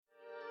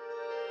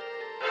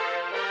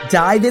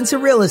Dive into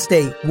real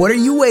estate. What are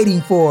you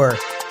waiting for?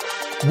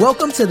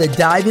 Welcome to the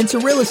Dive into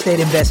Real Estate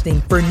Investing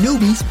for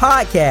Newbies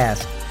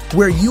podcast,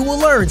 where you will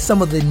learn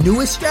some of the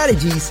newest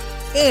strategies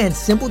and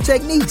simple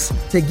techniques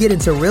to get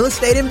into real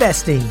estate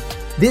investing.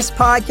 This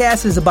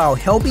podcast is about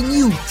helping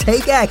you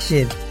take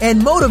action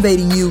and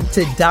motivating you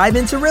to dive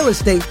into real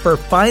estate for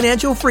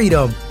financial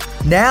freedom.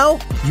 Now,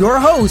 your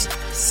host,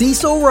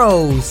 Cecil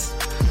Rose.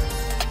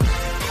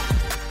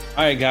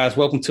 All right, guys,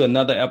 welcome to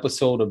another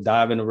episode of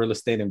Dive into Real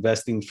Estate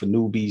Investing for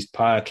Newbies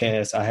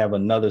podcast. I have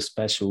another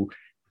special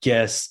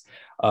guest,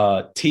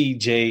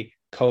 TJ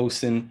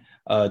Colson.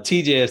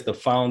 TJ is the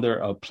founder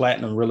of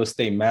Platinum Real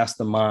Estate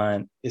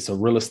Mastermind. It's a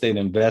real estate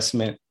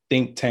investment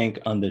think tank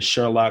under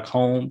Sherlock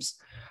Holmes.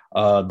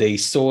 They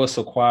source,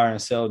 acquire,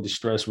 and sell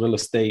distressed real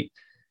estate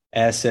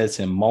assets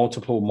in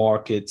multiple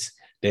markets.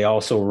 They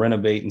also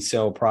renovate and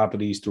sell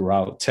properties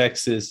throughout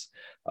Texas.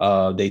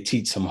 They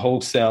teach some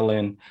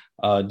wholesaling,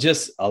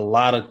 just a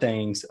lot of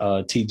things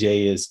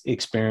TJ is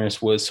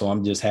experienced with. So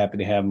I'm just happy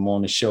to have him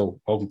on the show.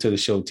 Welcome to the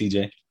show,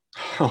 TJ.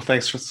 Oh,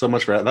 thanks so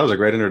much for that. That was a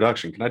great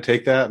introduction. Can I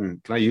take that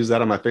and can I use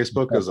that on my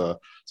Facebook as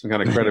some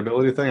kind of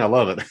credibility thing? I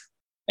love it.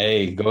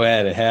 Hey, go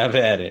at it. Have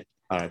at it.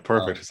 All right,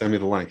 perfect. Send me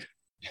the link.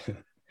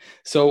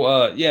 So,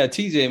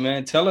 TJ,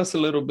 man, tell us a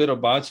little bit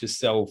about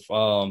yourself.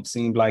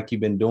 Seems like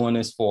you've been doing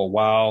this for a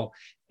while,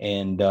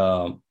 and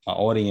my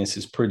audience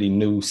is pretty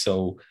new,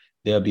 so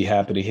they'll be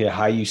happy to hear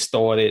how you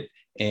started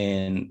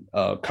and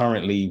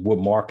currently what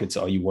markets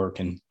are you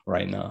working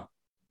right now?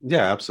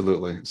 Yeah,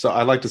 absolutely. So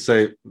I'd like to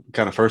say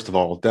kind of, first of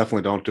all,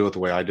 definitely don't do it the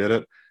way I did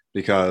it,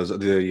 because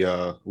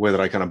the way that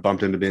I kind of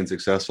bumped into being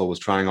successful was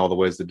trying all the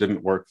ways that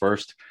didn't work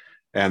first.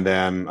 And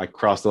then I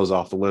crossed those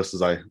off the list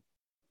as I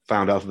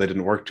found out that they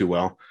didn't work too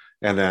well.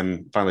 And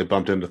then finally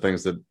bumped into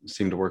things that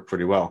seemed to work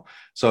pretty well.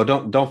 So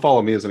don't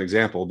follow me as an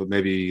example, but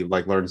maybe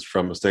like learn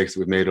from mistakes that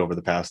we've made over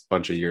the past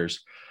bunch of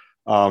years.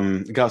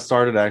 Got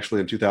started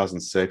actually in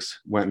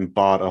 2006, went and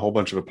bought a whole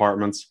bunch of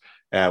apartments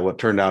at what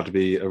turned out to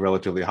be a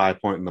relatively high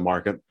point in the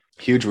market.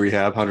 Huge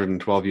rehab,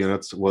 112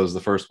 units was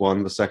the first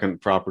one. The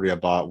second property I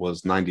bought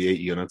was 98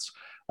 units.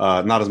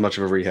 Not as much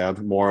of a rehab,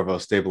 more of a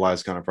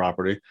stabilized kind of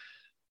property.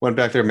 Went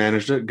back there,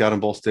 managed it, got them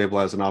both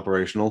stabilized and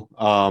operational.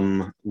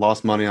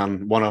 Lost money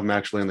on one of them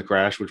actually in the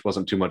crash, which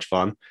wasn't too much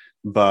fun,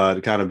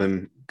 but kind of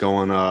been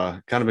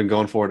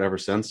going for it ever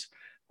since.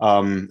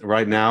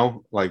 Right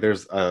now, like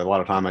there's a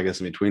lot of time, I guess,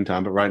 in between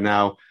time, but right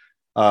now,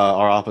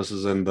 our office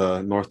is in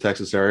the North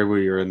Texas area.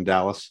 We are in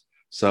Dallas.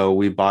 So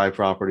we buy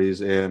properties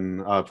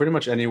in pretty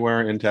much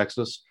anywhere in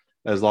Texas,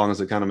 as long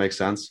as it kind of makes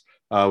sense.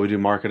 We do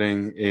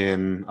marketing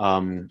in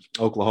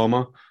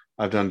Oklahoma.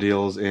 I've done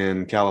deals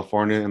in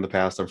California in the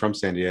past. I'm from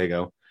San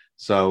Diego.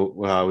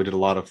 So we did a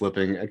lot of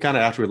flipping. Kind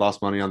of after we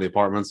lost money on the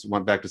apartments,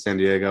 went back to San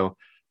Diego,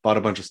 bought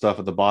a bunch of stuff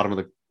at the bottom of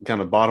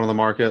the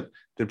market,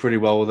 did pretty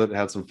well with it,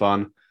 had some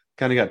fun.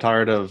 Kind of got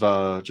tired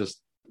of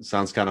just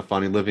sounds kind of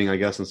funny living, I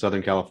guess, in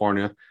Southern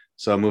California.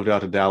 So I moved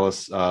out to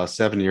Dallas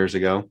 7 years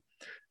ago.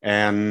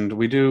 And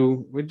we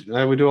do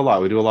a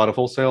lot. We do a lot of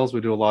wholesales.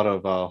 We do a lot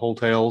of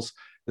wholetails.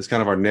 It's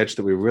kind of our niche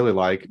that we really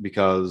like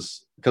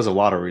because of a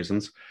lot of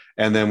reasons.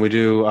 And then we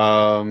do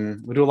a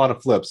lot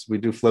of flips. We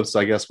do flips,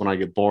 I guess, when I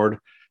get bored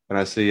and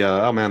I see,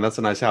 oh man, that's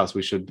a nice house.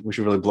 We should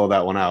really blow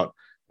that one out.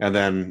 And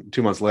then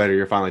 2 months later,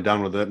 you're finally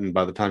done with it. And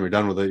by the time you're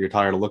done with it, you're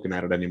tired of looking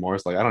at it anymore.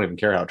 It's like, I don't even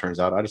care how it turns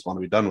out. I just want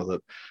to be done with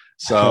it.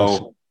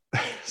 So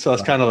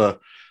that's kind of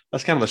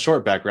the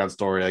short background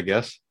story, I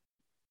guess.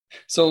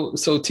 So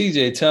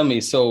TJ, tell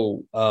me,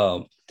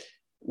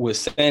 with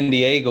San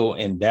Diego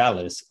and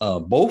Dallas,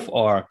 both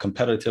are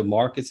competitive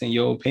markets in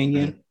your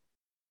opinion?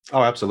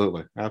 Oh,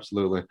 absolutely.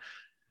 Absolutely.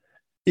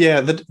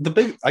 Yeah.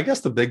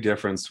 The big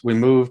difference, we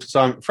moved. So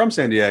I'm from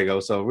San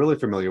Diego, so really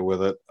familiar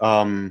with it.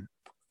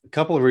 A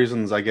couple of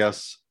reasons, I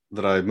guess,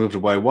 that I moved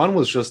away. One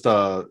was just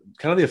kind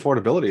of the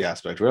affordability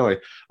aspect, really.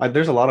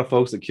 There's a lot of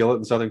folks that kill it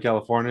in Southern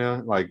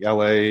California, like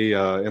LA,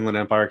 Inland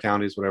Empire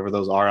counties, whatever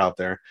those are out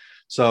there.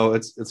 So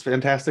it's a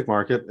fantastic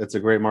market. It's a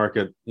great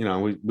market. You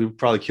know, we would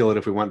probably kill it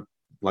if we went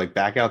like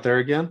back out there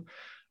again.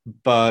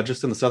 But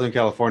just in the Southern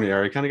California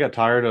area, kind of got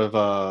tired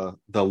of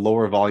the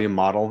lower volume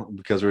model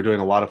because we were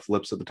doing a lot of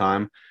flips at the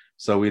time.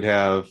 So we'd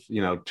have,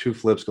 2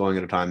 flips going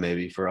at a time,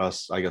 maybe. For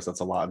us, I guess that's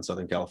a lot in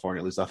Southern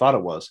California, at least I thought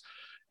it was.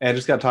 And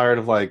just got tired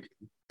of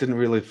didn't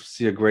really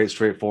see a great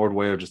straightforward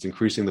way of just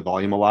increasing the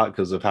volume a lot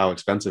because of how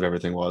expensive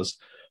everything was.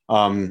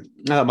 I think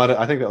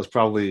that was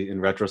probably,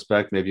 in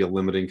retrospect, maybe a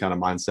limiting kind of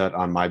mindset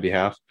on my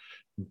behalf.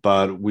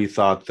 But we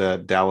thought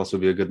that Dallas would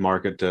be a good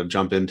market to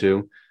jump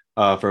into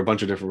for a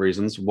bunch of different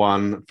reasons.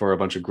 One, for a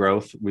bunch of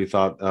growth. We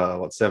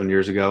thought, 7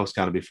 years ago, it's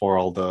kind of before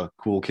all the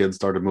cool kids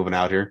started moving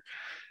out here.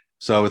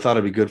 So we thought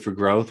it'd be good for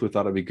growth. We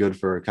thought it'd be good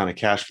for kind of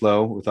cash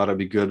flow. We thought it'd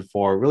be good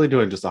for really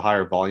doing just a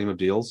higher volume of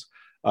deals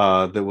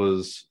that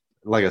was,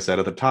 like I said,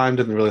 at the time,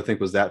 didn't really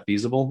think was that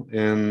feasible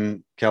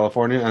in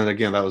California. And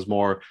again, that was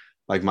more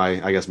like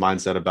my, I guess,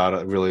 mindset about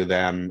it really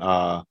than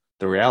the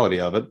reality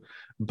of it.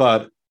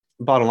 But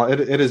bottom line,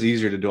 it is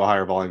easier to do a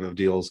higher volume of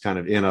deals kind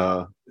of in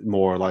a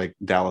more like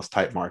Dallas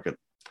type market.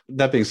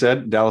 that being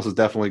said, Dallas has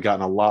definitely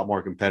gotten a lot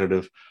more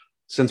competitive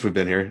since we've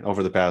been here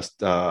over the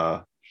past,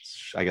 I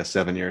guess,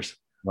 7 years.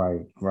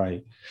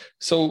 Right.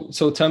 So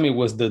tell me,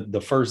 was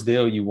the first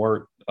deal you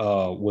worked,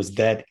 was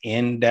that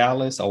in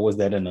Dallas or was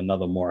that in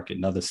another market,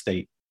 another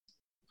state?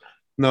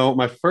 No,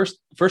 my first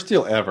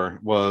deal ever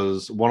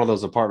was one of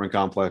those apartment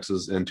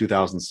complexes in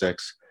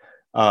 2006.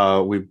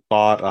 We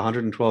bought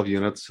 112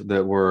 units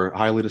that were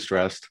highly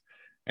distressed,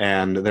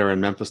 and they're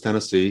in Memphis,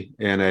 Tennessee,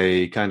 in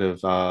a kind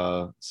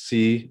of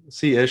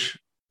C-ish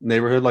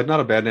neighborhood, like not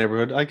a bad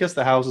neighborhood. I guess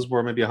the houses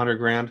were maybe 100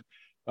 grand,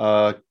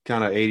 kind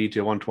of 80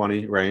 to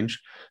 120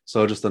 range.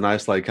 So just a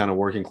nice, like, kind of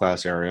working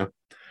class area.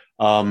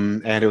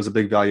 And it was a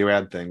big value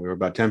add thing. We were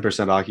about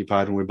 10%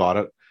 occupied when we bought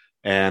it,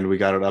 and we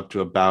got it up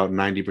to about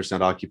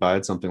 90%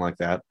 occupied, something like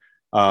that.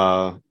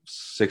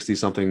 60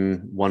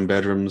 something one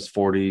bedrooms,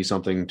 40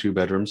 something two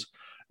bedrooms.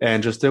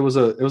 And just, it was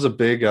a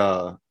big,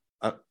 I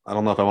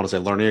don't know if I want to say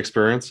learning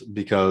experience,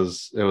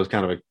 because it was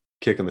kind of a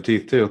kick in the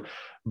teeth too,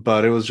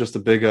 but it was just a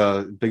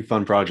big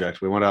fun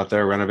project. We went out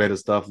there, renovated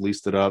stuff,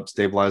 leased it up,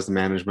 stabilized the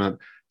management,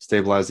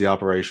 stabilized the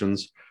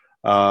operations,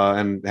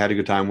 and had a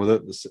good time with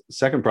it. The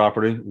second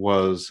property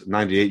was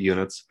 98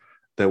 units.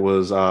 That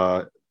was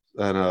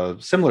in a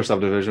similar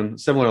subdivision,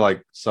 similar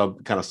like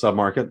sub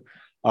market.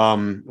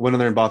 Went in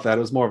there and bought that.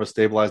 It was more of a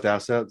stabilized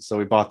asset, so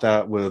we bought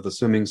that with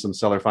assuming some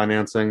seller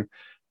financing,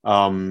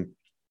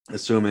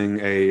 assuming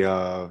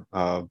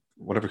a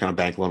whatever kind of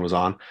bank loan was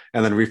on,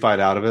 and then refied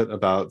out of it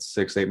about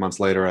 6-8 months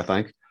later, I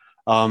think,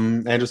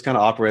 and just kind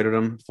of operated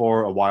them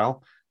for a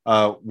while.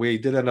 We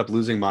did end up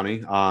losing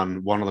money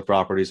on one of the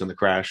properties in the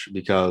crash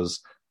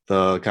because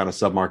the kind of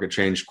submarket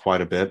changed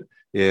quite a bit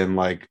in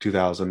like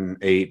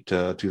 2008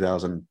 to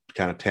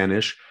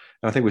 2010-ish.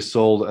 And I think we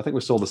sold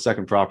the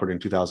second property in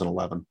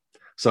 2011.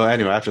 So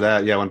anyway, after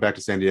that, I went back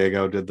to San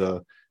Diego, did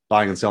the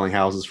buying and selling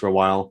houses for a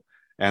while,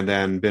 and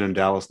then been in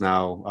Dallas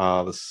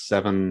now,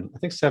 7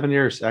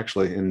 years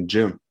actually, in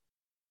June.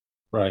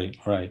 Right.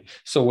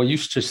 So were you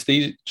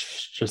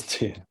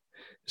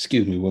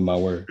excuse me with my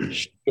word,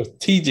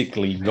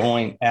 strategically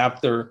going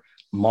after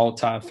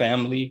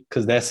multifamily?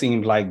 Because that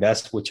seems like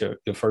that's what your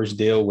first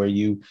deal, where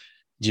you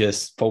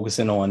just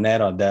focusing on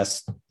that, or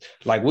that's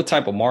like, what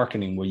type of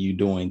marketing were you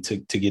doing to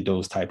get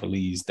those type of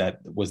leads?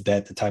 Was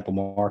that the type of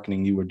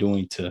marketing you were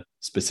doing to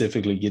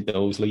specifically get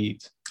those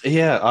leads?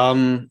 Yeah,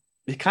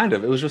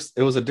 it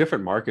was a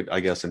different market, I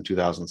guess, in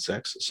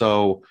 2006.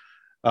 So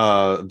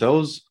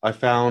those I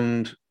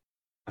found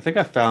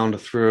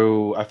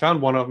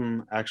one of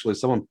them, actually,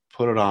 someone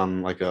put it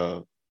on like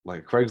a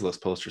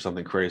Craigslist post or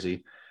something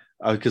crazy,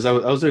 because I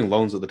was doing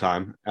loans at the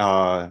time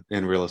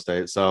in real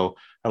estate, so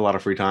I had a lot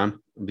of free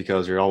time,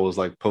 because you're always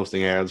like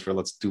posting ads for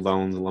let's do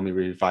loans and let me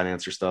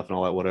refinance your stuff and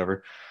all that,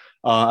 whatever.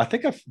 I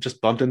think I've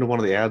just bumped into one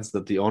of the ads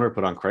that the owner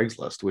put on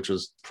Craigslist, which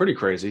was pretty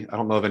crazy. I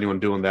don't know if anyone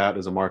doing that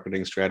as a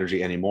marketing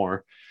strategy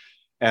anymore.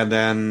 And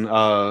then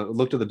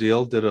looked at the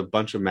deal, did a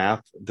bunch of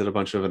math, did a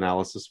bunch of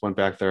analysis, went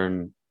back there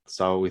and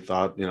saw what we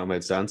thought,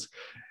 made sense,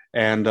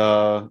 and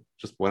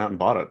just went out and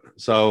bought it.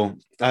 So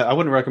I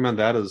wouldn't recommend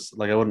that as,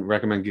 like, I wouldn't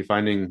recommend you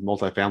finding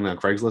multifamily on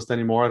Craigslist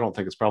anymore. I don't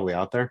think it's probably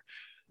out there.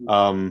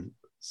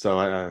 So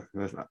I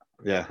don't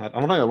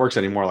think it works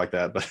anymore like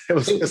that, but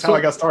it's how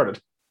I got started.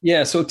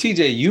 Yeah. So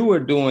TJ, you were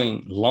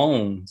doing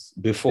loans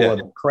before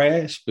the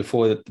crash,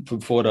 before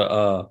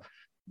the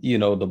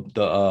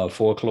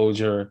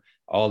foreclosure,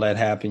 all that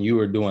happened. You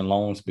were doing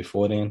loans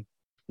before then.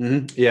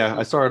 Mm-hmm. Yeah,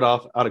 I started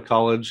off out of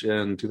college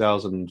in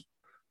 2005,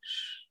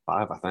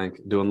 I think,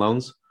 doing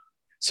loans.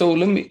 So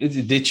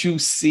did you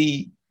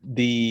see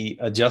the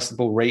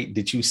adjustable rate?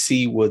 Did you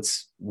see what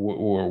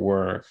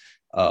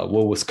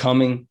was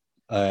coming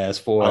as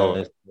far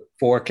as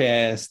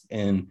forecast?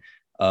 And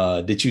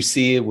did you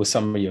see it with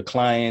some of your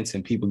clients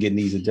and people getting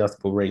these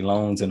adjustable rate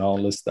loans and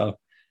all this stuff?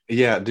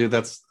 Yeah, dude,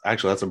 that's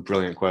a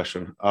brilliant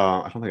question.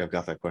 I don't think I've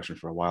got that question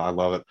for a while. I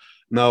love it.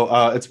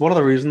 No, it's one of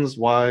the reasons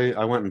why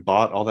I went and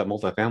bought all that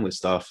multifamily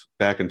stuff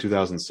back in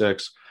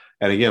 2006.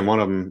 And again, one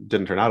of them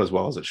didn't turn out as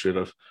well as it should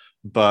have.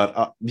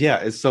 But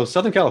so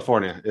Southern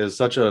California is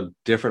such a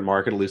different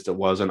market, at least it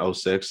was in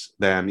 2006,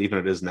 than even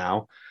it is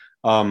now.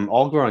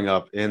 All growing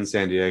up in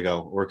San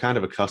Diego, we're kind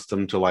of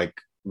accustomed to,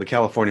 like, the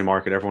California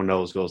market, everyone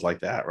knows, goes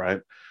like that,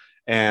 right?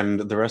 And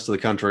the rest of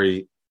the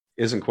country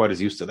isn't quite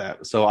as used to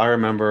that. So I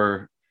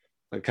remember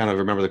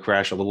the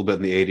crash a little bit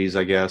in the 80s,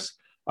 I guess.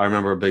 I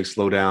remember a big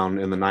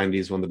slowdown in the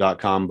 90s when the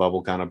dot-com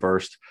bubble kind of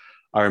burst.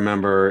 I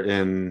remember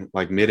in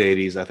like mid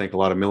 80s, I think a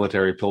lot of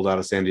military pulled out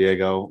of San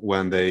Diego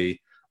when they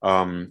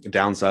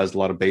downsized a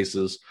lot of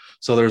bases.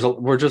 So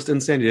we're just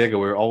in San Diego,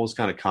 we're always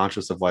kind of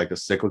conscious of like a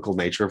cyclical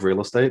nature of real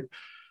estate.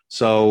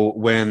 So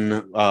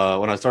when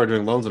I started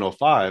doing loans in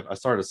 2005, I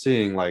started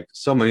seeing like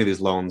so many of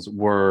these loans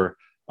were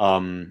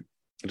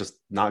just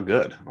not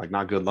good, like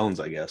not good loans,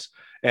 I guess.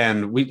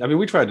 And we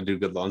tried to do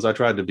good loans. I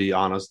tried to be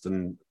honest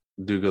and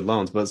do good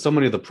loans, but so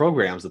many of the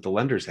programs that the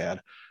lenders had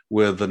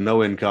with the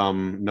no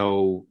income,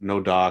 no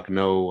doc,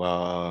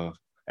 no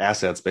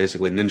assets,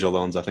 basically ninja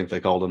loans, I think they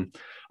called them.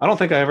 I don't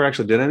think I ever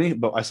actually did any,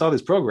 but I saw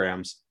these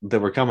programs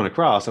that were coming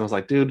across and I was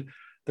like, dude,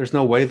 there's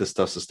no way this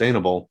stuff's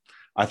sustainable.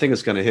 I think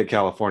it's going to hit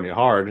California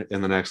hard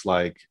in the next,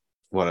 like,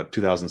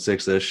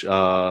 2006-ish.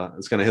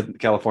 It's going to hit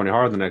California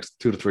hard in the next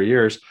 2 to 3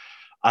 years.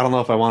 I don't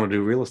know if I want to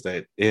do real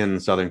estate in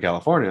Southern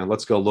California.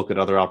 Let's go look at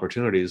other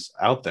opportunities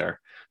out there.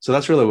 So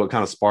that's really what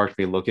kind of sparked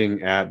me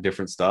looking at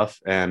different stuff,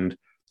 and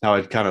how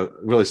I kind of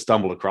really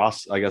stumbled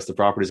across, I guess, the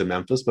properties in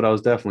Memphis. But I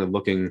was definitely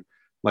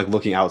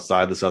looking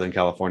outside the Southern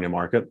California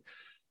market.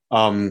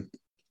 In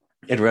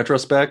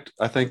retrospect,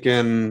 I think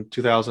in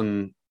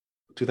 2000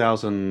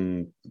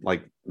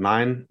 like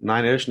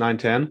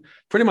 9-10,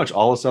 pretty much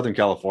all of Southern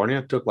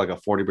California took like a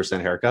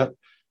 40% haircut.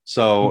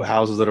 So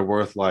houses that are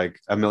worth like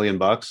 $1 million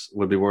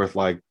would be worth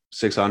like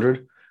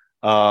 600.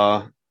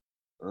 That's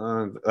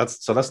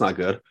not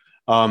good.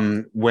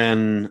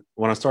 When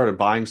I started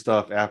buying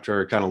stuff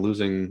after kind of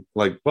losing,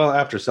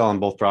 after selling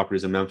both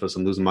properties in Memphis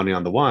and losing money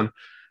on the one,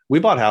 we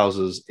bought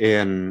houses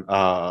in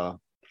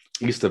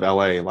east of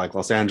LA, like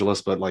Los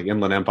Angeles, but like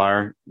Inland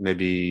Empire,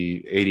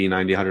 maybe 80,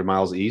 90, 100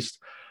 miles east,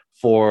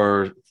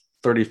 for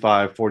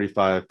 $35,000,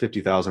 $45,000,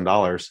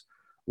 $50,000.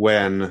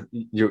 When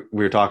we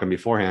were talking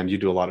beforehand, you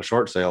do a lot of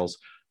short sales.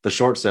 The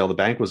short sale, the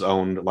bank was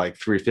owned like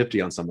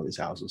 350 on some of these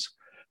houses.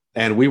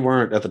 And we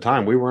weren't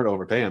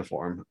overpaying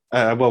for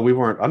them. We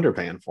weren't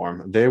underpaying for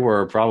them. They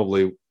were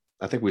probably,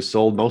 I think we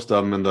sold most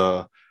of them in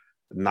the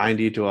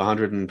 90 to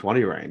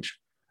 120 range.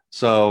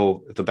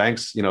 So if the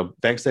bank's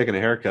taking a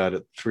haircut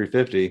at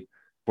 350,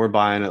 we're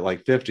buying at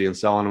like 50 and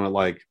selling them at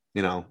like,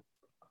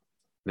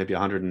 maybe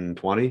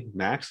 120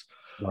 max.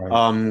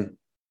 Right.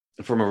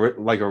 From a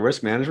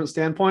risk management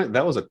standpoint,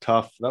 that was a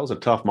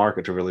tough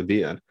market to really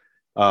be in,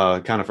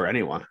 kind of for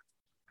anyone.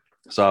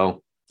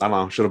 So I don't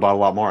know, should have bought a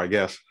lot more, I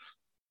guess.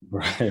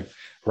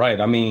 Right.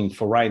 I mean,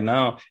 for right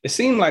now, it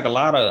seemed like a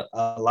lot of,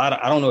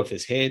 I don't know if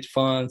it's hedge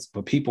funds,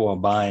 but people are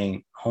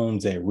buying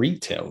homes at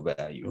retail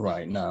value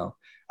right now.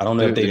 I don't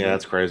know if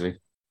that's crazy.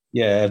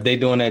 Yeah. If they're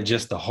doing that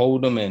just to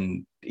hold them,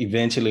 and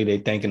eventually they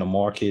think in the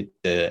market,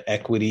 the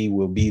equity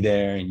will be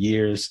there in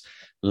years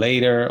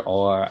later,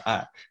 or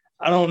I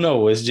don't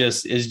know. It's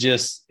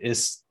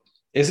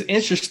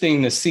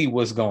interesting to see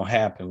what's going to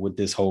happen with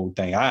this whole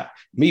thing.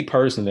 Me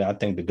personally, I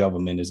think the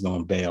government is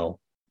going to bail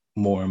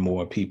more and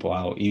more people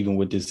out, even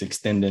with this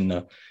extending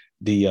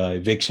the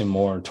eviction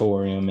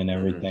moratorium and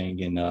everything.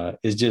 Mm-hmm. And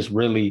it's just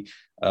really,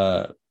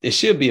 it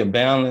should be a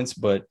balance,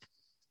 but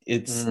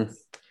it's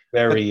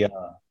very,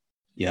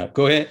 yeah,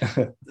 go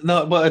ahead.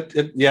 No, but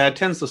it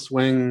tends to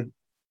swing.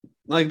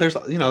 Like there's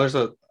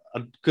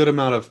a good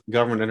amount of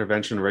government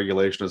intervention and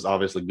regulation is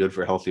obviously good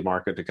for a healthy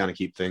market to kind of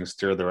keep things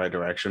steered the right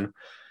direction.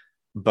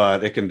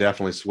 But it can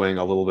definitely swing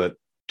a little bit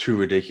too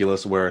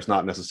ridiculous, where it's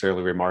not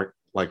necessarily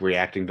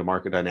reacting to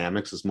market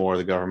dynamics. It's more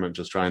the government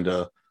just trying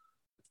to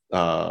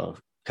kind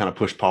of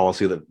push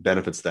policy that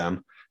benefits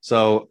them.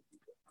 So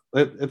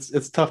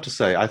it's tough to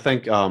say. I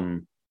think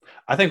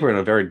we're in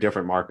a very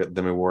different market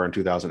than we were in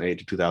 2008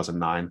 to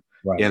 2009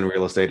 in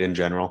real estate in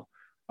general.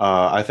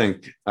 I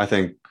think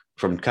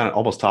from kind of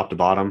almost top to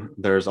bottom,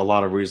 there's a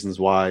lot of reasons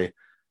why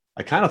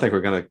I kind of think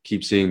we're going to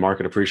keep seeing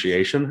market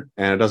appreciation,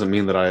 and it doesn't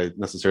mean that I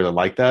necessarily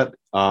like that.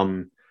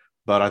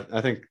 But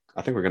I think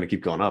we're going to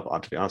keep going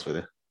up, to be honest with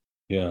you.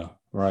 Yeah,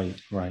 right.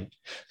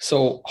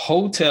 So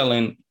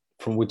wholesaling,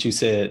 from what you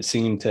said,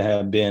 seemed to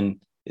have been,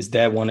 is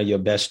that one of your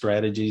best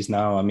strategies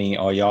now? I mean,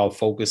 are y'all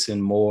focusing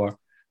more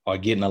or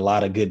getting a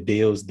lot of good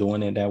deals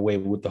doing it that way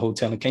with the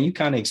wholesaling? Can you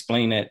kind of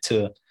explain that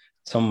to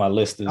some of my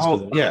listeners?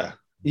 Oh, yeah.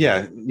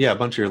 A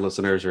bunch of your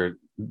listeners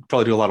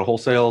probably do a lot of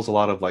wholesales, a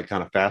lot of like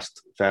kind of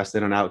fast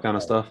in and out kind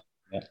of stuff.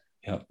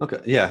 Yeah. Okay.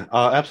 Yeah,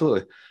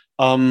 absolutely.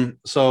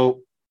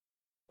 So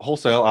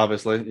wholesale,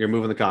 obviously you're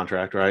moving the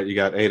contract, right? You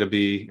got A to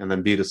B and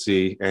then B to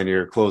C, and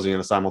you're closing in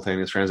a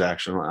simultaneous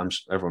transaction.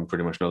 Everyone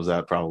pretty much knows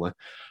that probably.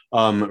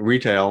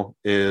 Retail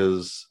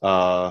is,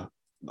 the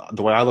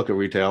way I look at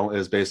retail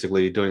is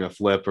basically doing a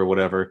flip or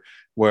whatever,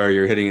 where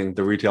you're hitting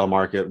the retail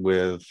market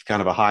with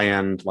kind of a high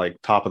end, like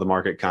top of the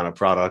market kind of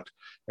product.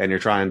 And you're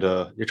trying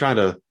to,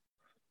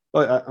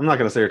 well, I'm not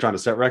going to say you're trying to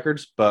set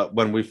records, but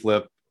when we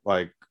flip,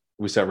 like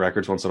we set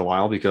records once in a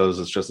while because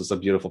it's a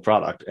beautiful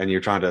product, and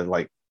you're trying to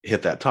like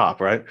hit that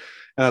top, right? And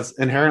that's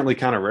inherently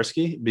kind of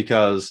risky,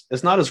 because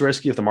it's not as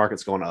risky if the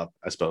market's going up,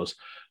 I suppose,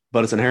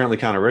 but it's inherently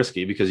kind of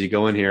risky because you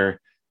go in here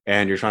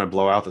and you're trying to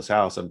blow out this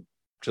house and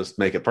just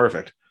make it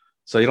perfect.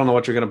 So you don't know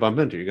what you're going to bump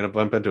into. You're going to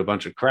bump into a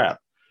bunch of crap.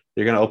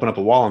 You're going to open up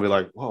a wall and be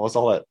like, well, what's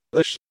all that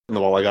in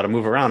the wall? I got to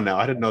move around now.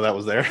 I didn't know that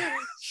was there.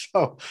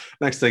 So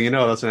next thing you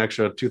know, that's an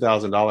extra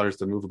 $2,000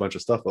 to move a bunch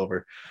of stuff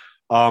over.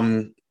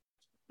 And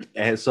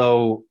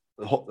so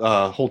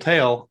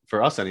wholesale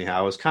for us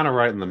anyhow is kind of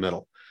right in the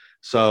middle.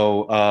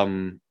 So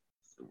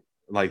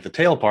like the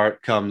tail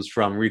part comes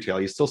from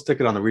retail. You still stick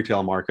it on the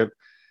retail market,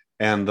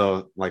 and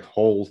the like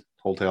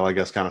wholesale, I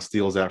guess, kind of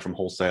steals that from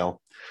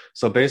wholesale.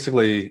 So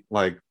basically,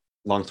 like,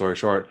 long story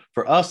short,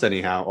 for us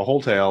anyhow, a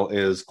wholesale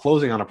is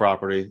closing on a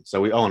property,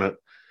 so we own it,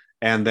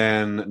 and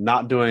then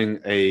not doing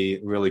a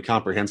really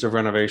comprehensive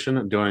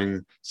renovation,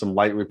 doing some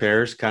light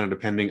repairs, kind of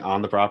depending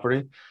on the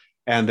property.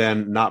 and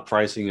then not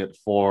pricing it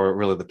for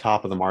really the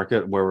top of the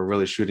market where we're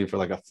really shooting for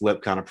like a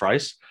flip kind of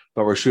price,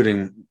 but we're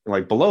shooting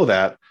like below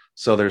that.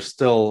 So there's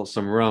still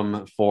some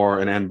room for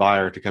an end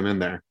buyer to come in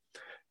there.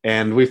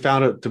 And we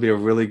found it to be a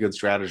really good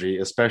strategy,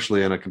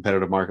 especially in a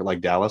competitive market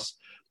like Dallas,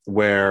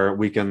 where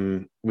we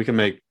can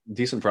make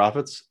decent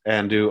profits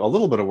and do a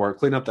little bit of work,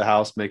 clean up the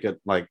house, make it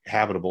like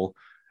habitable,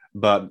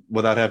 but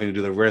without having to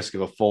do the risk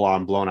of a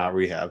full-on blown out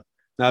rehab.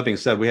 That being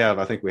said,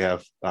 I think we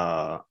have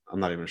I'm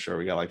not even sure,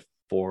 we got like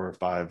 4 or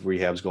 5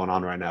 rehabs going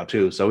on right now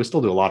too, so we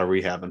still do a lot of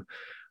rehabbing,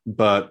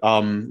 but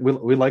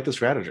we like the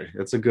strategy.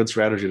 It's a good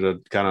strategy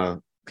to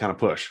kind of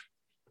push.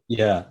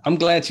 Yeah, I'm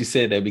glad you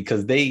said that,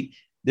 because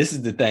this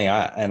is the thing.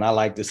 I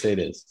like to say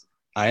this.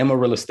 I am a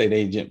real estate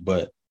agent,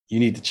 but you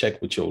need to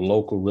check with your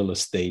local real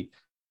estate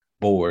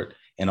board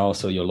and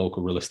also your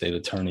local real estate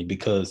attorney,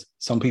 because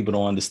some people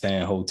don't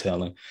understand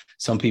wholesaling.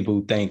 Some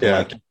people think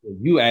like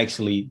you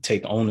actually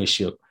take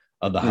ownership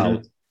of the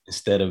house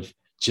instead of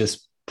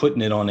just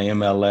putting it on the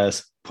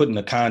MLS, putting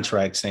a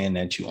contract saying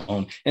that you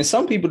own. And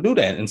some people do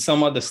that in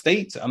some other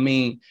states. I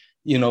mean,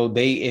 you know,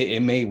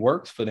 it may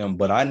work for them,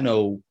 but I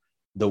know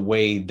the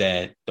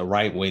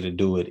right way to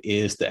do it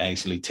is to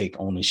actually take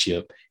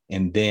ownership,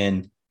 and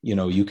then, you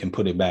know, you can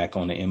put it back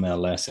on the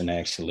MLS and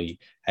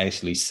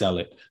actually sell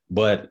it.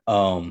 But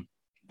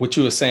what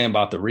you were saying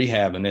about the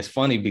rehab, and it's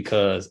funny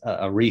because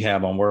a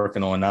rehab I'm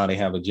working on now, they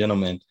have a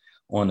gentleman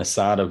on the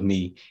side of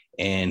me,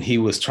 and he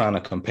was trying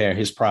to compare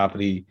his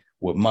property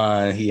with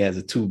mine. He has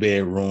a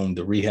 2-bedroom.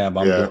 The rehab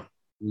I'm doing,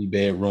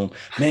 3-bedroom.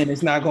 Man,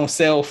 it's not going to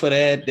sell for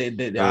that. I've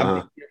been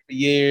here for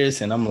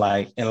years. And I'm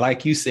like, and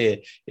like you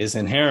said, it's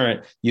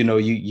inherent, you know,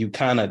 you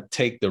kind of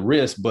take the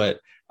risk, but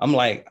I'm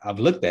like, I've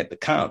looked at the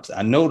comps.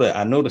 I know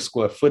the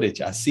square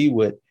footage. I see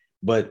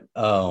but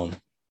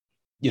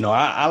you know,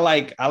 I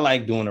like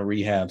doing the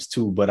rehabs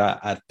too, but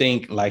I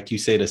think, like you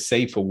said, a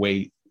safer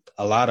way.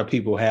 A lot of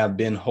people have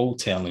been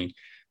wholesaling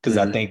because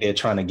I think they're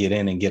trying to get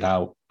in and get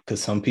out,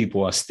 because some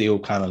people are still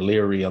kind of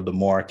leery of the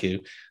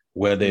market,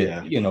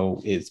 whether, you know,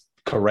 it's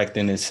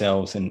correcting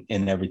itself and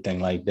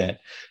everything like that.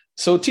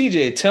 So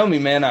TJ, tell me,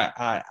 man,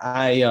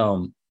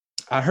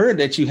 I heard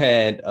that you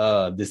had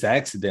this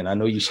accident. I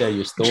know you share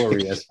your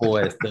story as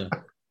far as the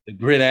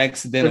grid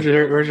accident.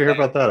 Where'd you hear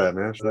about that at,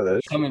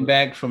 man? Coming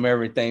back from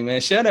everything,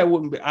 man. Share that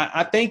with me.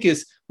 I think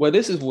this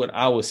is what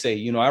I would say.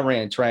 You know, I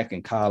ran track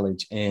in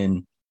college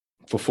and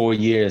for 4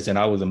 years, and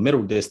I was a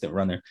middle distance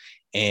runner.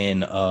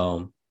 And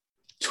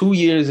 2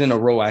 years in a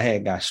row, I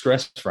got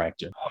stress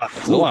fracture.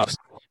 So I was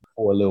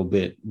for a little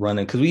bit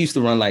running, because we used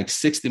to run like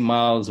 60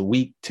 miles a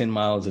week, 10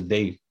 miles a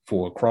day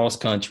for cross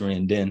country.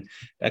 And then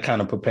that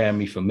kind of prepared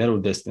me for middle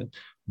distance.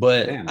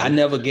 But I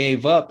never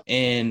gave up.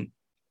 And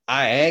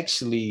I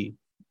actually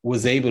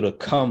was able to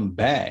come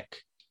back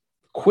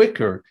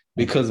quicker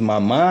because of my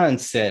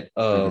mindset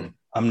of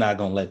I'm not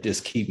going to let this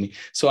keep me.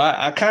 So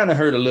I kind of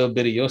heard a little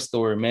bit of your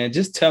story, man.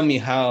 Just tell me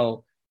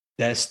how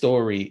that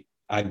story,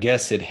 I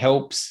guess it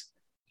helps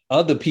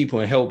other people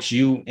and helps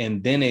you.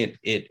 And then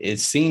it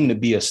seemed to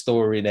be a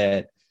story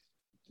that,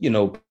 you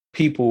know,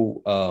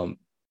 people,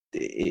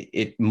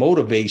 it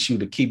motivates you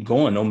to keep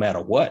going no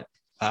matter what,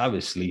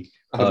 obviously.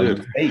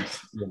 You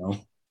know.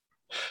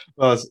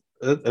 Well,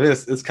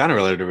 it's kind of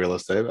related to real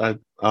estate.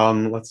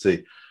 Let's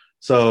see.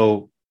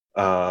 So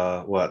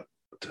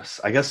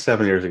I guess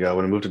 7 years ago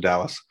when I moved to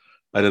Dallas,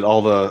 I did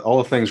all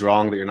the things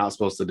wrong that you're not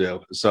supposed to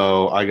do.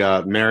 So I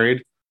got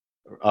married.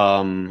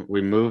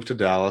 We moved to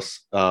Dallas.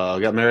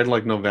 Got married in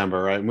like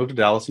November, right? Moved to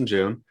Dallas in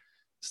June.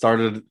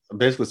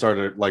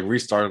 Restarted like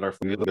restarted our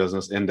family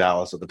business in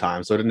Dallas at the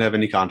time. So I didn't have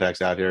any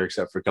contacts out here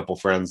except for a couple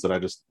friends that I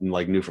just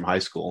like knew from high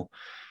school.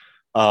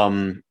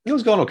 It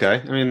was going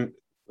okay. I mean,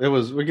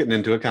 we're getting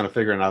into it, kind of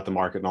figuring out the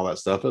market and all that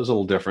stuff. It was a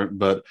little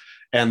different,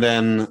 and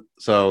then,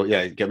 so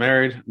yeah, get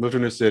married, move to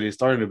a new city,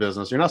 start a new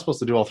business. You're not supposed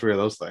to do all three of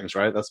those things,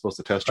 right? That's supposed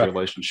to test your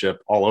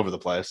relationship all over the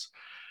place.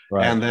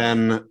 Right. And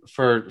then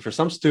for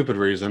some stupid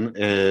reason,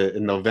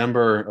 in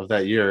November of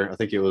that year, I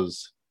think it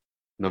was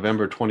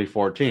November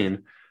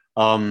 2014,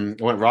 I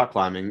went rock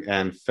climbing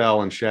and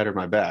fell and shattered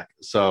my back.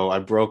 So I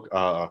broke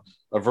a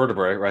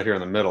vertebrae right here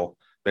in the middle.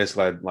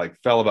 Basically, I like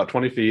fell about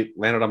 20 feet,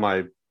 landed on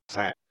my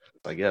back,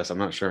 I guess. I'm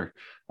not sure.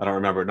 I don't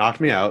remember. It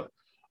knocked me out.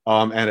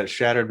 And it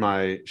shattered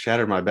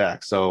my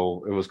back.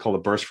 So it was called a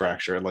burst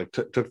fracture. It like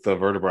took the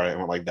vertebrae and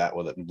went like that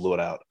with it and blew it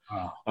out.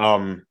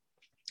 Wow.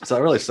 So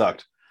it really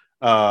sucked.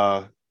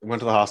 Went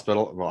to the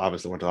hospital. Well,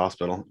 obviously went to the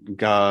hospital.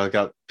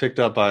 Got picked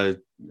up by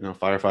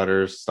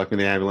firefighters, stuck me in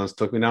the ambulance,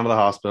 took me down to the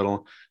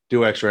hospital,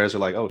 do x-rays. They're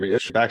like, oh, your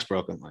back's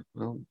broken. I'm like,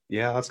 well,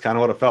 yeah, that's kind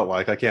of what it felt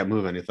like. I can't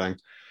move anything.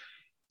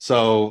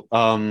 So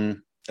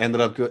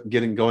ended up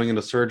going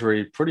into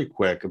surgery pretty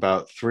quick,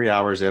 about 3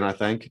 hours in, I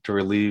think, to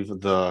relieve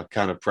the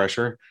kind of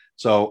pressure.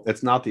 So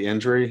it's not the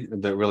injury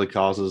that really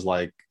causes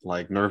like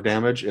nerve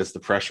damage. It's the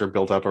pressure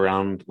built up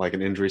around like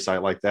an injury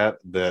site like that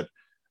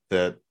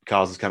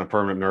causes kind of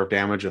permanent nerve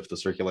damage if the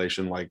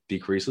circulation like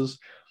decreases.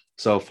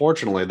 So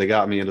fortunately, they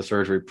got me into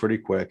surgery pretty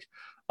quick.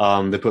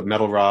 They put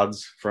metal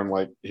rods from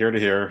like here to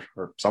here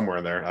or somewhere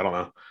in there, I don't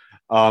know,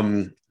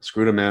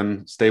 Screwed them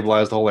in,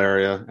 stabilized the whole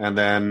area. And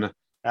then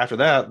after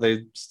that,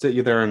 they sit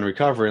you there in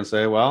recovery and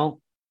say, well,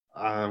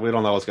 we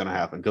don't know what's going to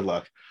happen. Good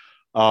luck.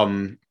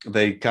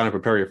 They kind of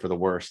prepare you for the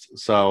worst.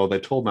 So they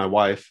told my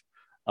wife,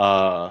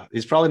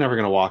 he's probably never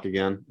going to walk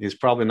again. He's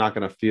probably not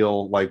going to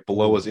feel like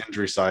below his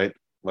injury site,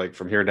 like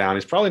from here down.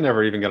 He's probably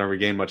never even going to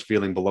regain much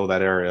feeling below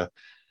that area,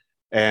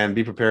 and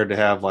be prepared to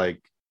have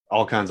like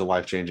all kinds of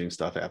life-changing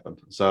stuff happen.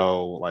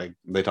 So like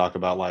they talk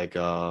about like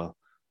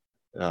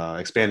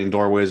expanding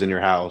doorways in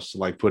your house,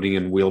 like putting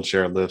in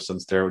wheelchair lifts and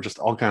just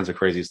all kinds of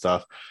crazy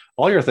stuff.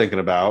 All you're thinking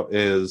about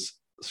is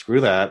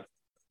screw that.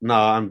 No,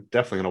 I'm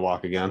definitely going to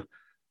walk again.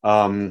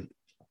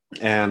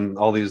 And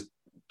all these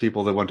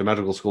people that went to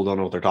medical school don't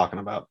know what they're talking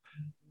about.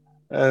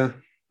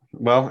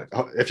 Well,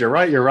 if you're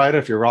right, you're right.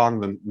 If you're wrong,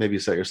 then maybe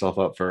set yourself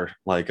up for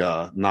like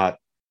not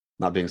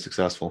being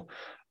successful.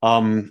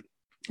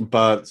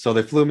 But so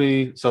they flew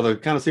me. So the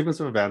kind of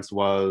sequence of events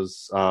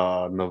was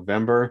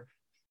November,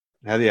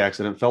 had the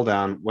accident, fell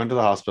down, went to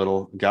the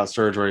hospital, got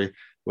surgery,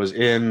 was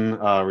in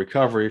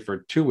recovery for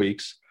 2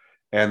 weeks.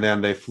 And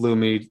then they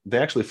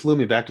actually flew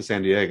me back to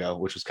San Diego,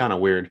 which was kind of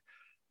weird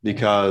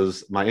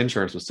because my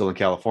insurance was still in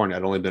California.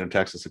 I'd only been in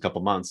Texas a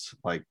couple months,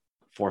 like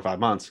 4 or 5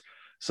 months.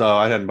 So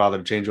I hadn't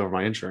bothered to change over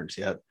my insurance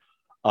yet.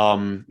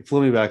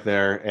 Flew me back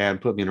there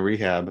and put me in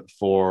rehab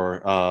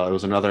for,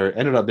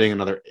 ended up being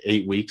another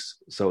 8 weeks.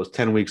 So it was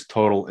 10 weeks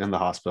total in the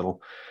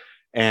hospital.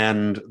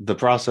 And the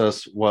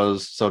process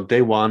was, so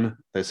day one,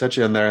 they set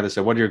you in there and they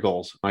said, what are your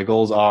goals? My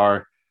goals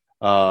are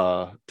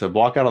to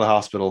walk out of the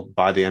hospital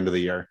by the end of the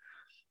year.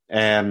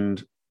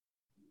 And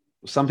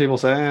some people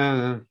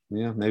say,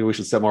 maybe we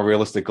should set more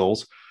realistic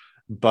goals.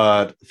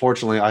 But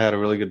fortunately, I had a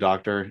really good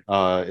doctor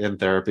in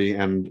therapy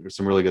and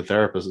some really good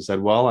therapists that said,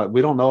 well,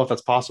 we don't know if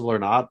that's possible or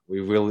not. We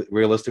really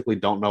realistically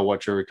don't know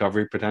what your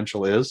recovery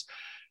potential is,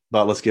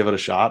 but let's give it a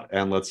shot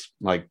and let's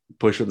like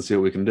push it and see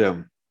what we can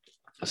do.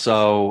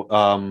 So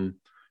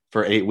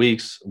for 8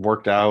 weeks,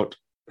 worked out,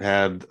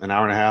 had an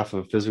hour and a half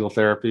of physical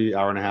therapy,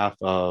 hour and a half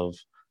of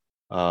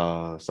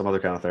some other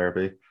kind of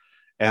therapy.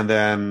 And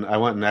then I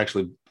went and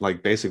actually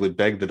like basically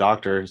begged the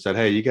doctor, said,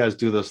 hey, you guys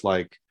do this,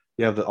 like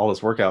you have all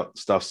this workout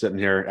stuff sitting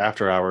here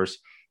after hours.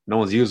 No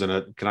one's using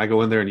it. Can I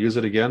go in there and use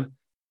it again?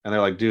 And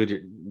they're like,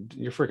 dude,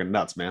 you're freaking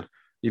nuts, man.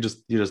 You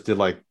just did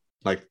like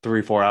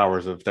 3-4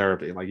 hours of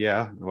therapy. I'm like,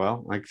 yeah,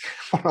 well, like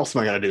what else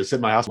am I going to do? Sit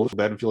in my hospital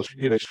bed and feel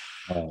shitty.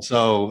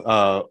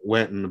 So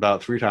went and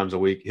about 3 times a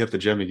week, hit the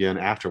gym again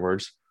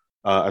afterwards.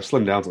 I've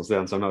slimmed down since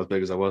then, so I'm not as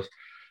big as I was.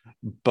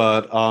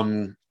 But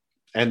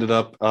ended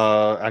up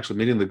actually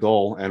meeting the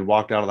goal and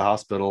walked out of the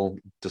hospital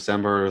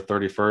December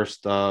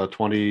 31st,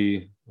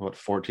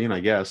 2014, I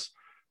guess.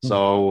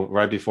 So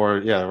right before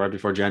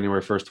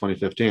January 1st,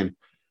 2015.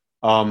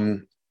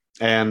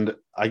 And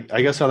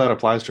I guess how that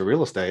applies to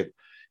real estate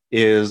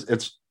is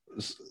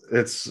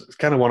it's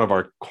kind of one of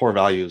our core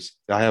values.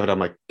 I have it on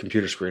my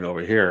computer screen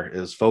over here,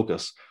 is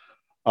focus.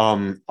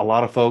 A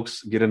lot of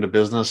folks get into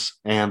business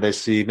and they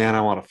see, man,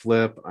 I want to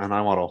flip and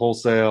I want to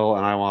wholesale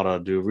and I want to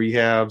do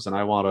rehabs and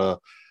I want to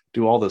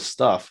do all this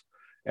stuff.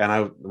 And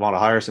I want to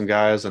hire some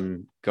guys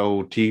and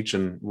go teach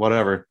and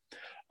whatever.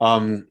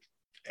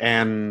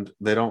 And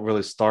they don't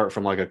really start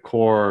from like a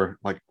core,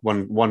 like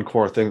one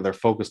core thing they're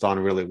focused on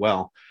really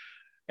well.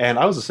 And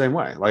I was the same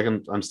way. Like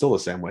I'm still the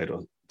same way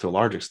to a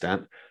large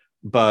extent,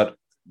 but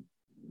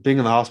being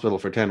in the hospital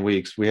for 10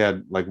 weeks, we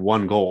had like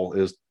one goal,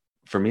 is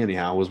for me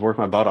anyhow, was work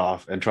my butt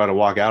off and try to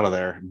walk out of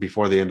there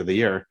before the end of the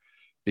year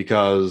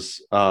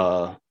because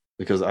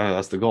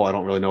that's the goal. I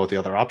don't really know what the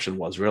other option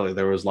was really.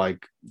 There's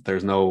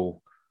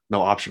no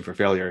option for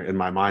failure in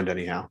my mind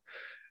anyhow.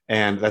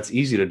 And that's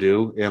easy to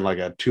do in like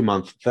a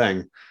 2-month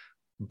thing.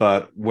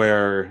 But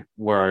where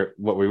what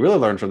we really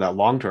learned from that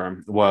long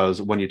term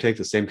was when you take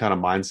the same kind of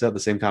mindset, the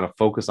same kind of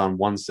focus on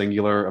one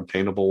singular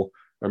obtainable,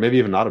 or maybe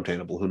even not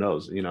obtainable, who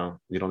knows, you don't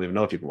even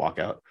know if you can walk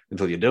out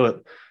until you do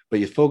it,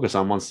 but you focus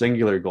on one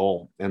singular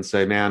goal and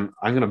say, man,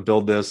 I'm going to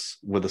build this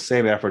with the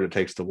same effort it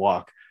takes to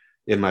walk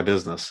in my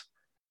business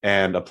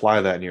and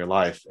apply that in your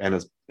life.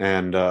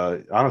 And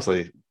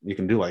honestly, you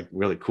can do like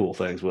really cool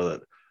things with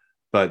it,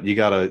 but you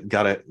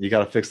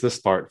gotta fix this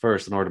part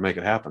first in order to make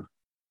it happen.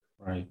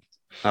 Right.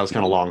 That was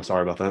kind of long.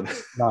 Sorry about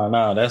that.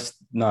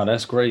 No,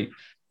 that's great.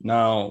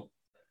 Now,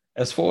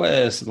 as far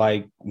as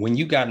like when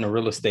you got into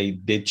real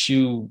estate, did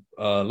you,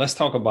 let's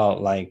talk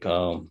about like,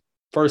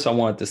 first I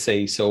wanted to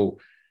say, so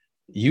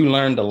you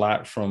learned a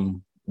lot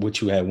from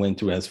what you had went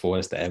through as far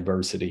as the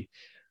adversity.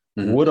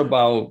 Mm-hmm. What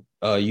about,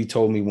 you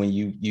told me when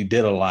you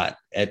did a lot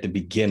at the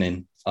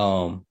beginning,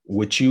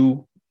 would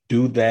you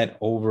do that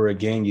over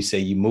again? You say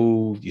you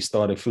moved, you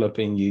started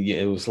flipping,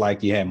 it was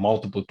like you had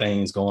multiple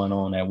things going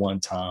on at one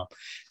time.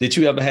 Did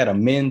you ever had a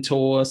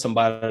mentor,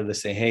 somebody to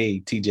say, hey,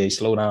 TJ,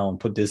 slow down,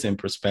 put this in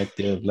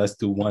perspective, let's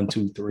do 1,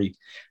 2, 3?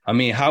 I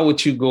mean, how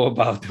would you go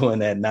about doing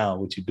that now?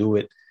 Would you do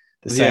it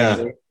the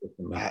same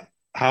way?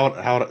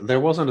 How there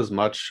wasn't as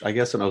much, I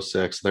guess in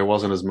 2006, there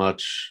wasn't as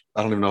much.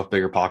 I don't even know if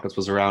Bigger Pockets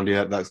was around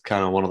yet. That's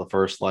kind of one of the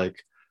first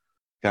like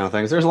kind of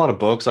things. There's a lot of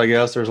books, I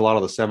guess. There's a lot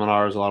of the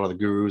seminars, a lot of the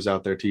gurus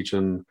out there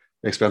teaching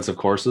expensive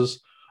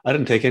courses. I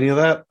didn't take any of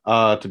that.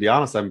 To be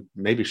honest, I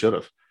maybe should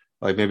have.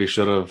 Like maybe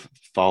should have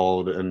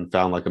followed and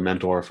found like a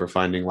mentor for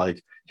finding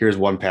like, here's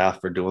one path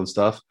for doing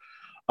stuff.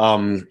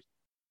 Um,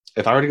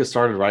 if I were to get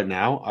started right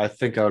now, I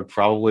think I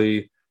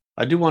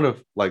do one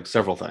of like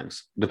several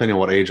things, depending on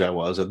what age I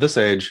was. At this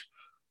age,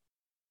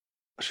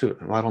 shoot,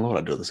 well, I don't know what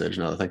I'd do at this age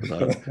now that I think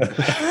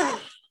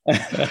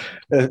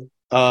about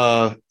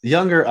it.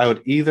 Younger, I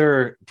would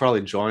either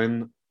probably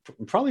join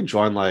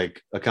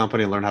like a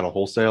company and learn how to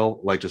wholesale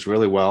like just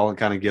really well and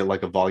kind of get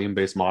like a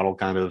volume-based model,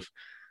 kind of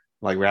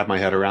like wrap my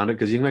head around it,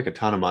 because you can make a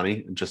ton of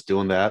money just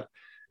doing that.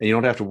 And you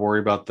don't have to worry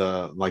about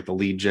the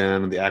lead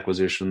gen and the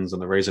acquisitions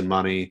and the raising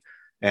money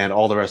and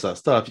all the rest of that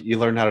stuff. You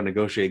learn how to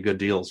negotiate good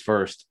deals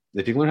first.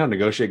 If you can learn how to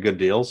negotiate good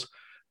deals,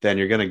 then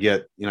you're going to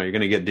get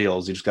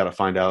deals. You just got to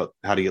find out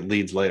how to get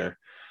leads later.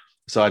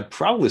 So I'd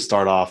probably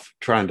start off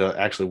trying to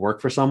actually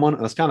work for someone.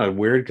 And it's kind of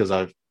weird because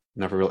I've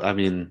never really, I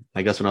mean,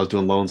 I guess when I was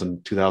doing loans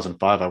in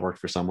 2005, I worked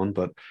for someone,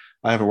 but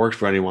I haven't worked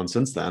for anyone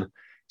since then.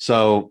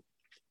 So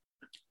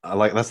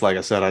like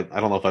I said, I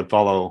don't know if I'd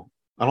follow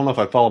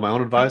my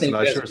own advice, and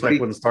I sure as heck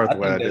wouldn't start the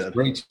way I did.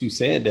 Great you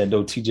said that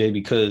though, TJ,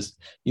 because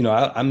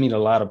I meet a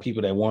lot of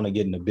people that want to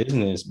get into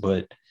business,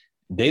 but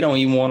they don't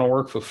even want to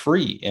work for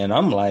free. And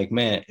I'm like,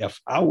 man, if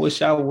I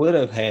wish I would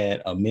have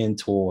had a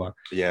mentor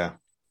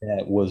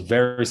that was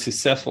very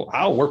successful,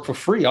 I'll work for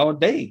free all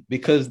day,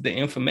 because the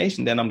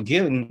information that I'm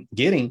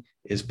getting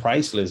is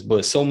priceless.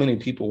 But so many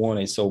people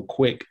want it so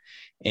quick,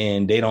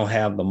 and they don't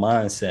have the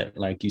mindset,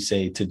 like you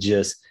say, to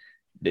just,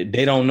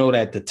 they don't know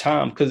that the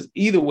time, because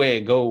either way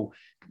it go,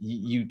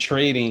 you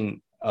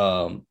trading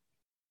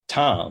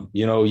time.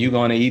 You're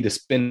going to either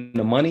spend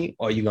the money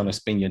or you're going to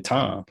spend your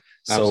time.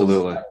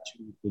 Absolutely.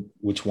 So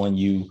which one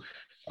you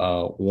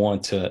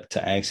want to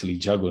actually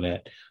juggle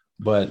that.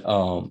 But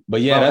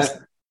yeah,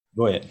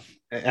 go ahead.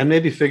 And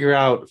maybe figure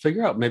out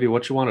maybe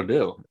what you want to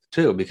do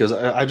too, because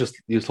I just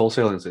used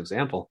wholesaling as an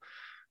example.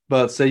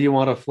 But say you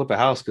want to flip a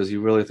house because you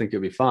really think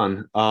it'd be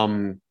fun.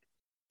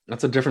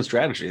 That's a different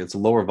strategy. It's a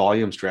lower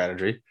volume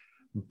strategy,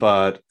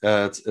 but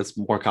it's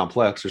more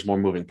complex. There's more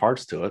moving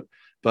parts to it.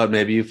 But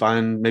maybe you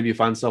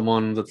find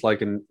someone that's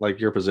like in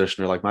like your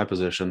position or like my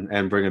position,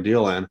 and bring a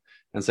deal in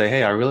and say,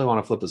 hey, I really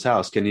want to flip this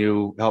house. Can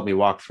you help me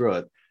walk through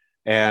it?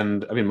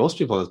 And I mean, most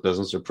people in this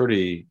business are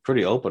pretty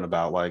open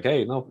about like,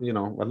 hey, no,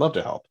 I'd love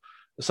to help.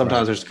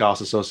 Sometimes there's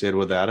costs associated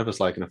with that if it's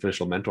like an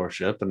official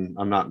mentorship, and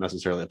I'm not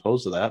necessarily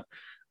opposed to that.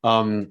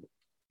 And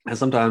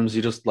sometimes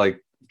you just like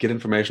get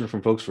information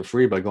from folks for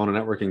free by going to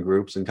networking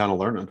groups and kind of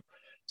learning.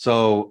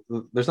 So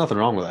there's nothing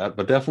wrong with that,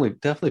 but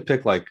definitely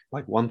pick like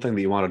one thing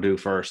that you want to do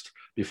first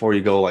before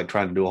you go like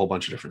trying to do a whole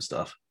bunch of different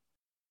stuff.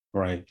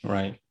 Right.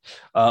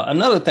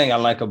 Another thing I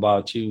like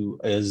about you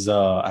is,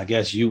 I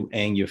guess you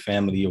and your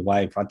family, your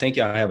wife, I think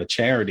y'all have a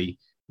charity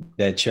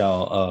that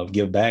y'all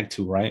give back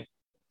to, right?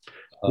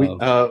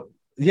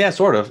 Yeah,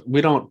 sort of. We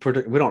don't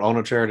own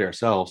a charity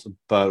ourselves,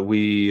 but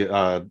we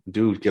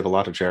do give a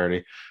lot to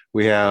charity.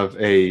 We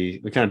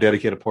kind of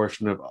dedicate a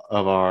portion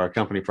of our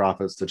company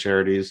profits to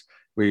charities.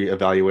 We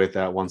evaluate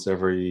that once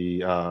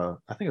every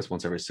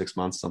 6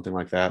 months, something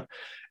like that.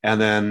 And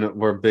then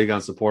we're big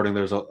on supporting.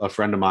 There's a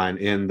friend of mine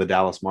in the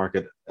Dallas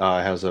market,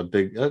 has a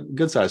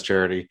good sized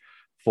charity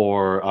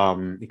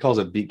for, he calls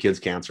it Beat Kids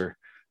Cancer.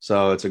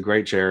 So it's a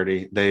great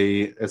charity.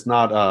 It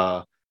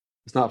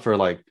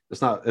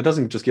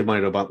doesn't just give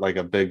money to like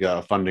a big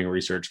funding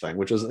research thing,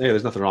 which is, hey,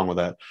 there's nothing wrong with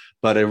that.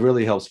 But it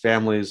really helps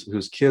families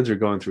whose kids are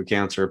going through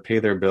cancer pay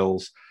their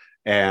bills,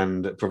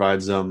 and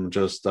provides them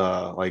just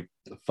like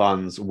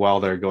funds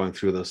while they're going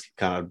through this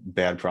kind of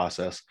bad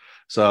process.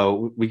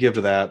 So we give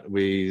to that.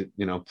 We,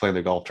 play in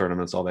the golf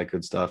tournaments, all that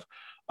good stuff.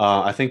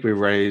 I think one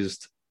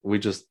of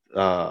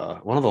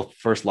the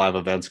first live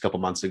events a couple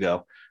months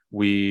ago,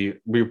 we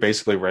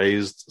basically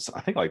raised,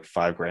 I think like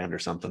 $5,000 or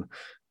something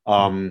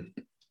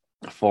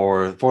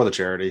for the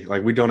charity.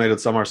 Like we donated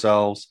some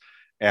ourselves,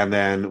 and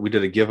then we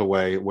did a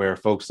giveaway where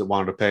folks that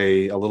wanted to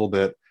pay a little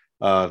bit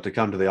to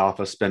come to the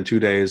office, spend 2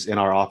 days in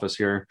our office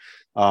here.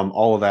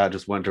 All of that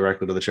just went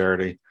directly to the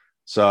charity.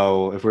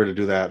 So if we were to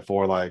do that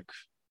for like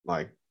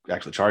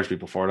actually charge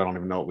people for it, I don't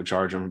even know what we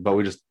charge them, but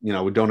we just,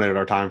 we donated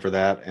our time for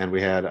that. And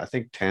we had, I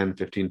think 10,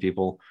 15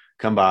 people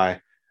come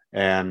by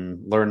and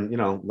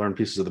learn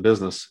pieces of the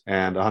business,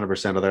 and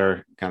 100% of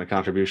their kind of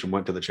contribution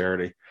went to the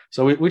charity.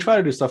 So we try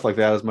to do stuff like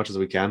that as much as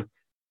we can.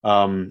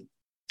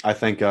 I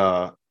think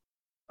a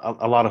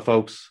lot of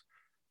folks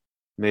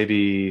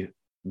maybe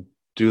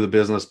do the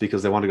business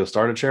because they want to go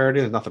start a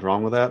charity. There's nothing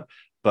wrong with that.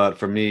 But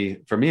for me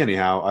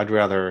anyhow, I'd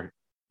rather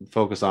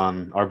focus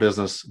on our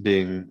business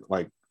being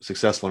like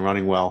successful and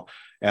running well,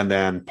 and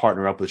then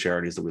partner up with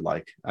charities that we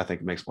like. I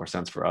think it makes more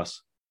sense for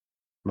us.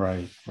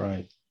 Right.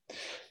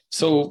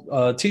 So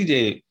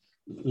TJ,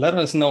 let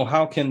us know,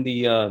 how can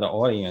the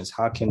audience,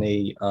 how can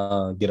they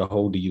get a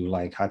hold of you?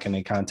 Like, how can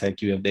they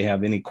contact you if they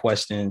have any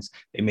questions?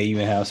 They may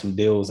even have some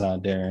deals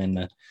out there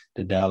in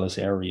the Dallas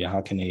area.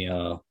 How can they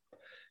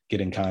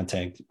get in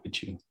contact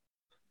with you?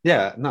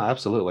 Yeah, no,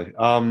 absolutely.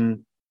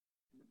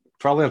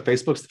 Probably on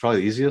Facebook is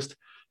probably the easiest.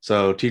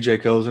 So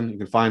TJ Kozin, you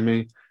can find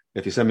me.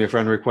 if you send me a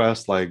friend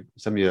request, like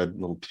send me a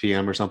little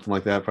PM or something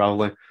like that,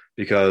 probably,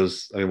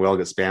 because I mean, we all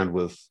get spammed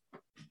with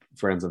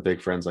friends and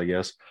fake friends, I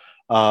guess.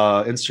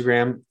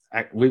 Instagram,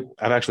 I've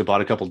actually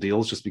bought a couple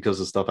deals just because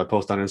of stuff I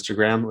post on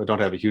Instagram. I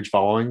don't have a huge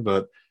following,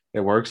 but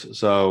it works.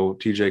 So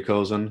TJ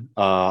Kozin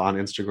on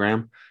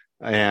Instagram.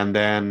 And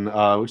then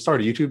we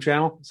started a YouTube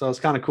channel. So it's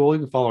kind of cool.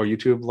 You can follow our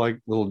YouTube, like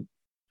little,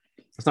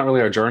 it's not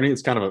really our journey.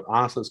 It's kind of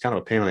honestly, it's kind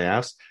of a pain in the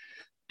ass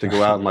to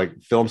go out and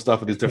like film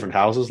stuff at these different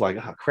houses. Like,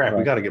 oh crap,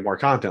 we got to get more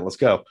content. Let's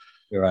go.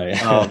 You're right.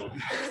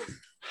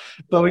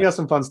 But we got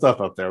some fun stuff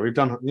up there. We've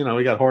done,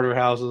 we got hoarder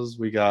houses.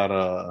 We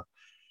got,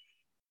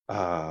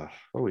 what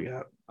do we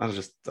got? I was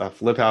just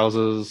flip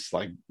houses,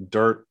 like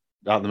dirt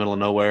out in the middle of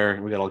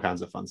nowhere. We got all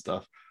kinds of fun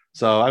stuff.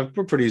 So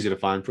we're pretty easy to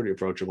find, pretty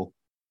approachable.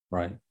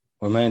 Right.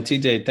 Well, man,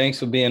 TJ, thanks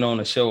for being on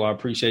the show. I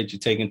appreciate you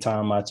taking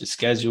time out your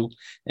schedule.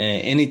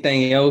 And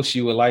anything else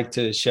you would like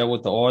to share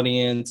with the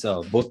audience,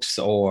 books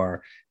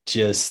or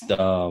just,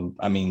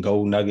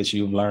 gold nuggets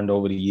you've learned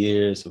over the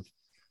years of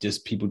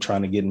just people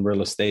trying to get in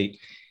real estate?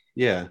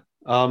 Yeah.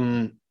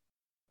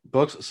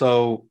 Books.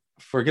 So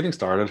for getting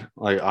started,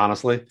 like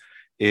honestly,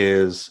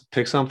 is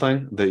pick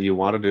something that you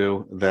want to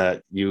do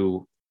that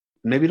you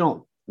maybe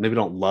don't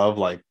love,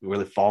 like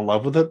really fall in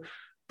love with it,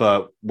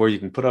 but where you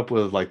can put up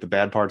with like the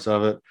bad parts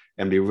of it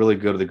and be really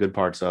good at the good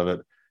parts of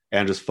it,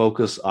 and just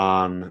focus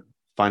on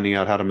finding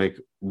out how to make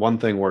one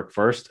thing work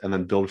first and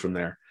then build from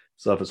there.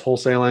 So if it's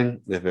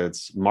wholesaling, if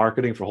it's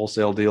marketing for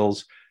wholesale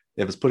deals,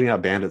 if it's putting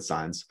out bandit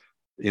signs,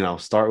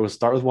 start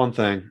with one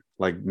thing,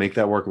 like make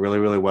that work really,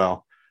 really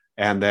well.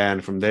 And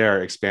then from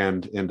there,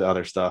 expand into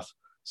other stuff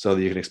so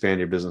that you can expand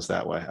your business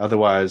that way.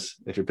 Otherwise,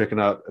 if you're picking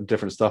up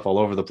different stuff all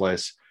over the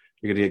place,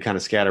 you're going to get kind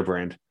of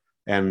scatterbrained,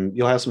 and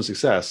you'll have some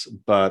success,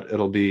 but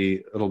you'll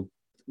be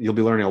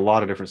learning a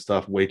lot of different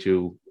stuff way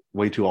too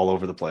all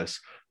over the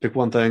place. Pick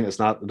one thing. It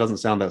doesn't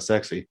sound that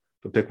sexy,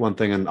 but pick one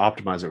thing and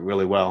optimize it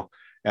really well,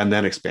 and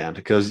then expand,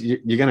 because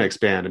you're going to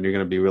expand and you're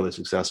going to be really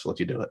successful if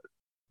you do it.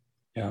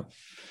 Yeah.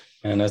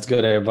 And that's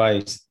good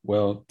advice.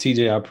 Well,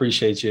 TJ, I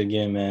appreciate you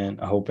again, man.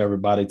 I hope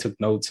everybody took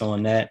notes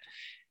on that.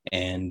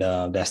 And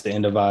that's the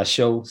end of our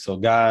show. So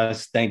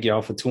guys, thank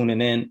y'all for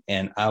tuning in,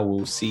 and I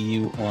will see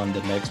you on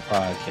the next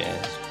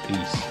podcast.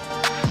 Peace.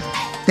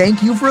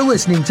 Thank you for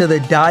listening to the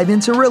Dive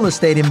Into Real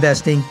Estate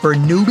Investing for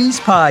Newbies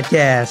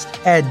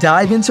podcast at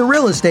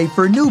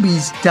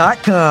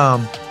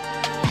diveintorealestatefornewbies.com.